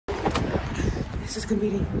this is going to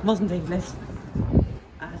be the modern day lift.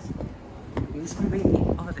 This is going to be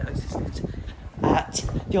the other Otis lift at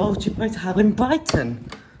the old hotel in Brighton.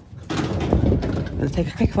 I'm going to take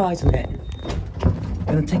a quick ride on it. I'm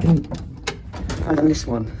going to take a ride on this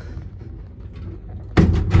one.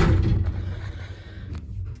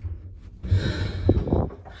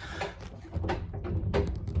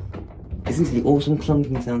 Listen to the awesome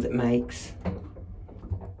clunking sounds it makes.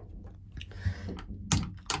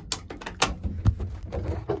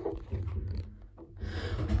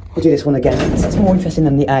 We'll do this one again. It's more interesting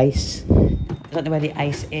than the Ace. I don't know where the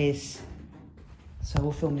Ace is, so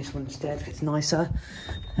we'll film this one instead. It's nicer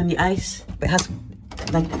than the Ace, but it has,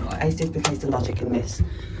 like, Ace duplicates the logic in this.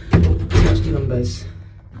 Watch the numbers.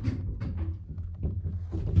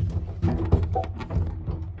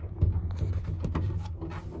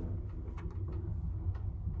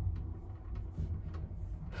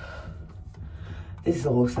 This is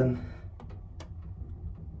awesome.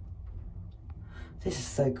 This is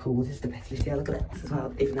so cool. This is the best lift. Yeah, look at that as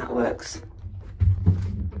well. Even that works.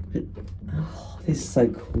 Oh, this is so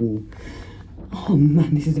cool. Oh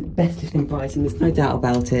man, this is the best lift in Brighton. There's no doubt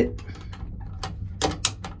about it. Look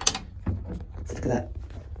at that.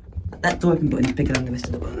 That door open button is bigger than the rest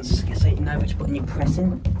of the buttons, so you know which button you're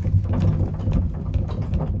pressing.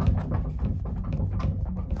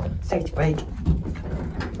 Safety brake.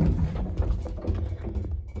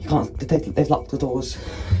 You can't. They've locked the doors,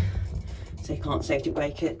 so you can't safety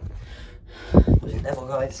brake it. Was it level,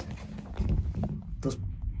 guys?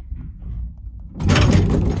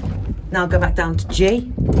 Now go back down to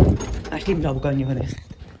G. Actually, no, we'll go new on this.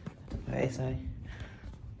 Okay, so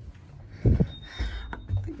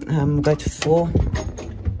go to 4,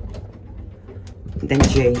 then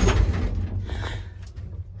G.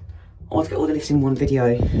 I want to get all the lifts in one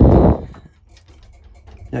video.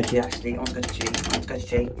 No, G actually. I want to go to G. I want to go to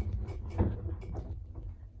G.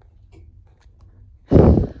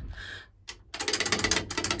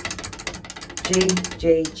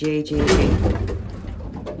 G.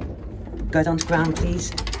 Go down to ground, please.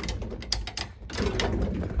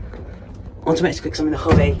 I want to make this quick because I'm in a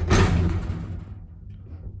hurry.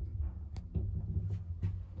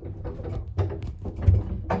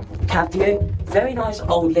 Cab view. Very nice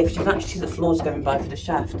old lift. You can actually see the floors going by for the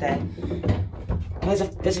shaft there. There's a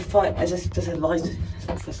light, there's a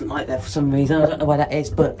light there for some reason. I don't know why that is,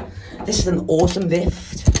 but this is an awesome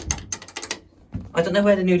lift. I don't know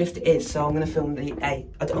where the new lift is, so I'm going to film the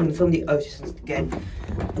I'm going to film the Otis again.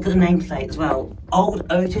 Look at the nameplate as well. Old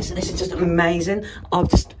Otis. This is just amazing. I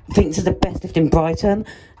just think this is the best lift in Brighton,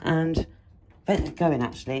 and where's it going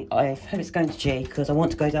actually? I hope it's going to G because I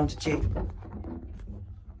want to go down to G.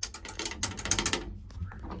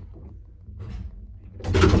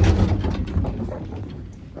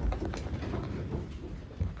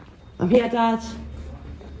 I'm here, Dad.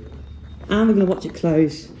 And we're going to watch it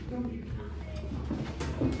close.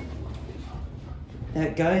 There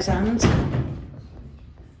it goes, and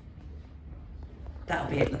that'll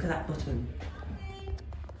be it. Look at that button.